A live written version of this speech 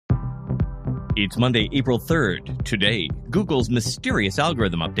It's Monday, April 3rd. Today, Google's mysterious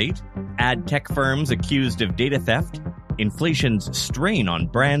algorithm update, ad tech firms accused of data theft, inflation's strain on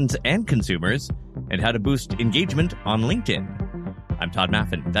brands and consumers, and how to boost engagement on LinkedIn. I'm Todd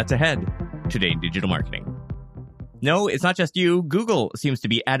Maffin. That's ahead today in digital marketing. No, it's not just you. Google seems to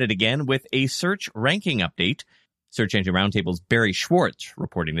be at it again with a search ranking update. Search Engine Roundtable's Barry Schwartz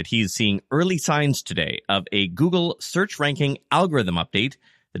reporting that he's seeing early signs today of a Google search ranking algorithm update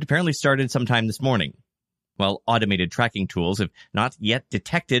that apparently started sometime this morning. While automated tracking tools have not yet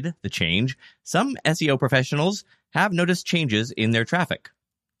detected the change, some SEO professionals have noticed changes in their traffic.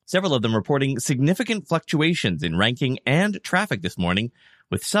 Several of them reporting significant fluctuations in ranking and traffic this morning,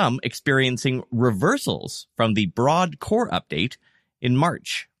 with some experiencing reversals from the broad core update in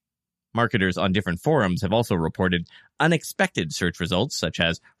March. Marketers on different forums have also reported unexpected search results, such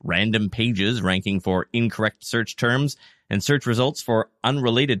as random pages ranking for incorrect search terms and search results for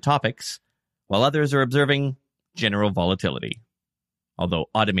unrelated topics, while others are observing general volatility. Although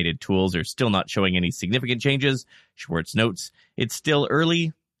automated tools are still not showing any significant changes, Schwartz notes it's still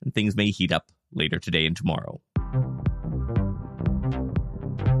early and things may heat up later today and tomorrow.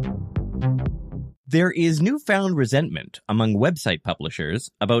 There is newfound resentment among website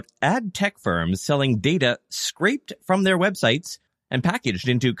publishers about ad tech firms selling data scraped from their websites and packaged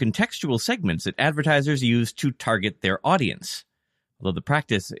into contextual segments that advertisers use to target their audience. Although the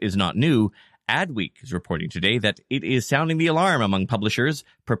practice is not new, Adweek is reporting today that it is sounding the alarm among publishers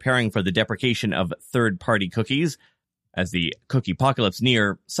preparing for the deprecation of third-party cookies. As the cookie apocalypse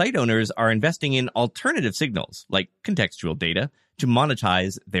near, site owners are investing in alternative signals, like contextual data, to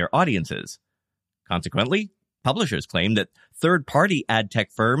monetize their audiences. Consequently, publishers claim that third-party ad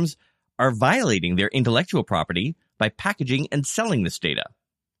tech firms are violating their intellectual property by packaging and selling this data.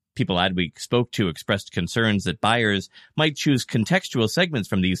 People Adweek spoke to expressed concerns that buyers might choose contextual segments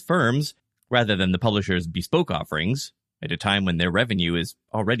from these firms rather than the publishers' bespoke offerings, at a time when their revenue is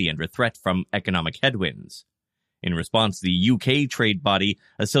already under threat from economic headwinds. In response, the UK trade body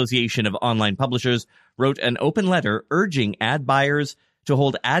Association of Online Publishers wrote an open letter urging ad buyers to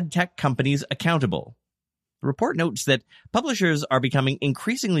hold ad tech companies accountable. The report notes that publishers are becoming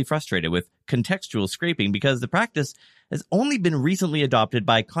increasingly frustrated with contextual scraping because the practice has only been recently adopted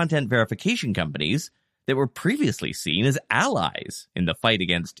by content verification companies that were previously seen as allies in the fight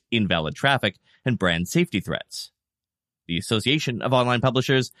against invalid traffic and brand safety threats. The Association of Online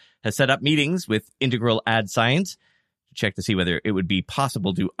Publishers has set up meetings with Integral Ad Science to check to see whether it would be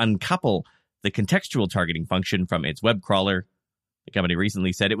possible to uncouple the contextual targeting function from its web crawler. The company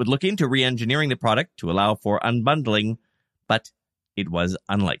recently said it would look into re-engineering the product to allow for unbundling, but it was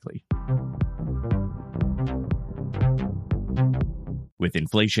unlikely. With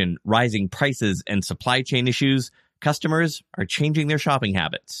inflation, rising prices, and supply chain issues, customers are changing their shopping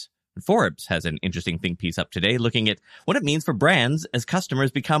habits. Forbes has an interesting think piece up today looking at what it means for brands as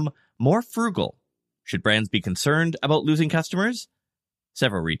customers become more frugal. Should brands be concerned about losing customers?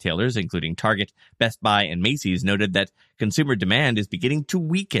 Several retailers, including Target, Best Buy, and Macy's, noted that consumer demand is beginning to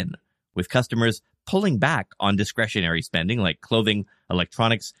weaken, with customers pulling back on discretionary spending like clothing,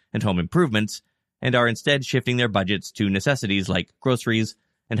 electronics, and home improvements, and are instead shifting their budgets to necessities like groceries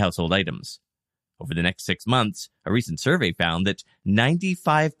and household items. Over the next 6 months, a recent survey found that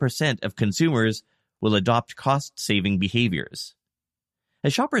 95% of consumers will adopt cost-saving behaviors.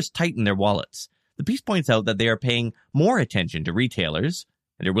 As shoppers tighten their wallets, the piece points out that they are paying more attention to retailers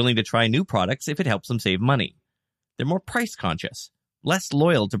and are willing to try new products if it helps them save money. They're more price conscious, less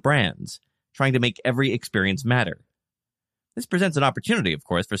loyal to brands, trying to make every experience matter. This presents an opportunity, of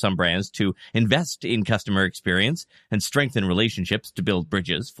course, for some brands to invest in customer experience and strengthen relationships to build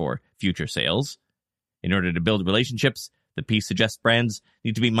bridges for future sales. In order to build relationships, the piece suggests brands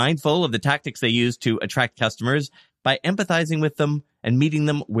need to be mindful of the tactics they use to attract customers by empathizing with them and meeting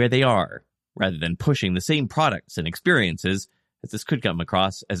them where they are, rather than pushing the same products and experiences, as this could come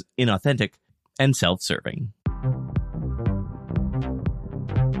across as inauthentic and self-serving.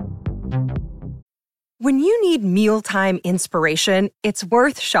 When you need mealtime inspiration, it's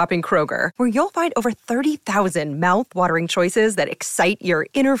worth shopping Kroger, where you'll find over 30,000 mouth-watering choices that excite your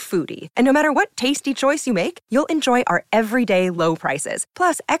inner foodie. And no matter what tasty choice you make, you'll enjoy our everyday low prices,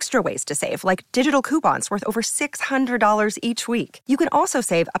 plus extra ways to save, like digital coupons worth over $600 each week. You can also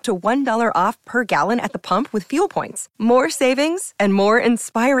save up to $1 off per gallon at the pump with fuel points. More savings and more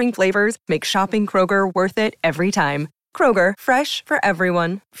inspiring flavors make shopping Kroger worth it every time. Kroger, fresh for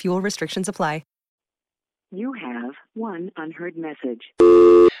everyone. Fuel restrictions apply. You have one unheard message.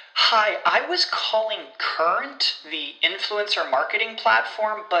 Hi, I was calling Current, the influencer marketing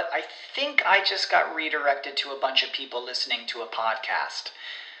platform, but I think I just got redirected to a bunch of people listening to a podcast.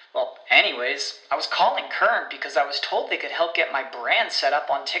 Well, anyways, I was calling Current because I was told they could help get my brand set up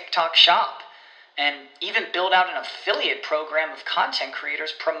on TikTok Shop, and even build out an affiliate program of content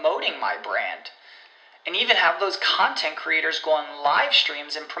creators promoting my brand, and even have those content creators go on live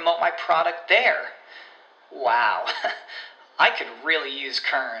streams and promote my product there. Wow, I could really use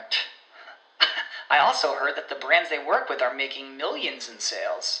Current. I also heard that the brands they work with are making millions in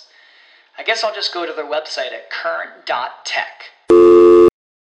sales. I guess I'll just go to their website at current.tech.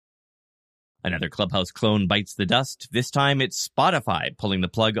 Another Clubhouse clone bites the dust. This time it's Spotify pulling the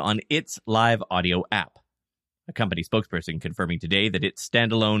plug on its live audio app. A company spokesperson confirming today that its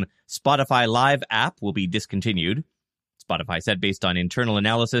standalone Spotify Live app will be discontinued. Spotify said based on internal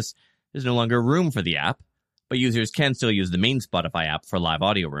analysis, there's no longer room for the app, but users can still use the main Spotify app for live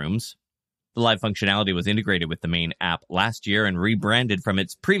audio rooms. The live functionality was integrated with the main app last year and rebranded from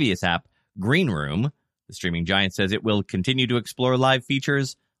its previous app, Green Room. The streaming giant says it will continue to explore live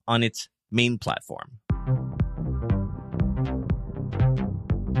features on its main platform.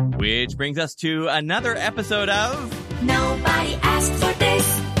 Which brings us to another episode of Nobody Asked for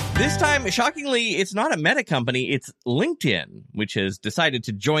This. This time, shockingly, it's not a Meta company, it's LinkedIn, which has decided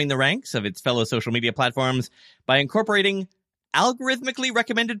to join the ranks of its fellow social media platforms by incorporating algorithmically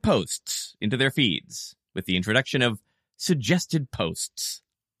recommended posts into their feeds with the introduction of suggested posts.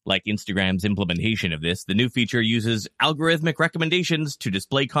 Like Instagram's implementation of this, the new feature uses algorithmic recommendations to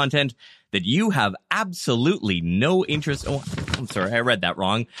display content that you have absolutely no interest. Oh, I'm sorry, I read that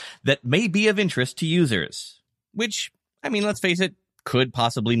wrong. That may be of interest to users. Which, I mean, let's face it, could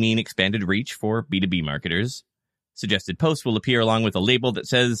possibly mean expanded reach for B2B marketers. Suggested posts will appear along with a label that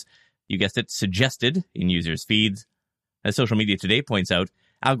says, you guessed it, suggested in users' feeds. As Social Media Today points out,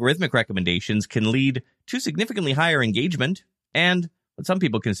 algorithmic recommendations can lead to significantly higher engagement and what some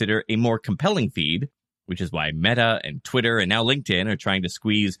people consider a more compelling feed, which is why Meta and Twitter and now LinkedIn are trying to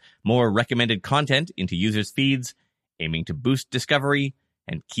squeeze more recommended content into users' feeds, aiming to boost discovery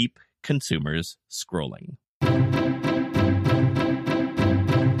and keep consumers scrolling.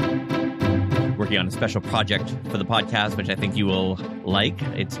 Working on a special project for the podcast, which I think you will like.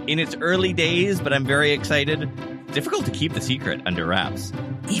 It's in its early days, but I'm very excited. It's difficult to keep the secret under wraps.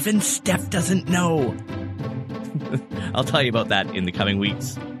 Even Steph doesn't know. I'll tell you about that in the coming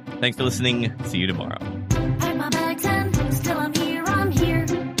weeks. Thanks for listening. See you tomorrow. Pack my bags and still I'm here.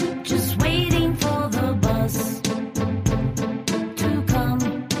 Just waiting for the bus to come.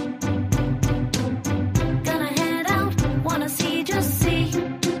 Gonna head out, wanna see, just see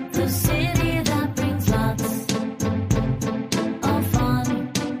the city that brings lots of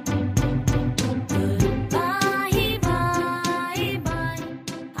fun. Goodbye, bye, bye.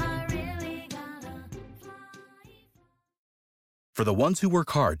 I really gotta fly. For the ones who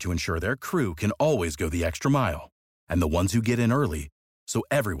work hard to ensure their crew can always go the extra mile, and the ones who get in early so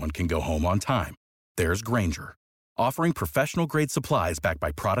everyone can go home on time, there's Grainger, offering professional-grade supplies backed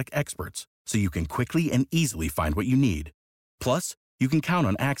by product experts so you can quickly and easily find what you need. Plus, you can count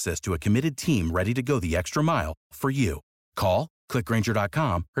on access to a committed team ready to go the extra mile for you. Call, click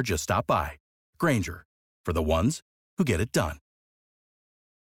Grainger.com, or just stop by. Grainger, for the ones who get it done.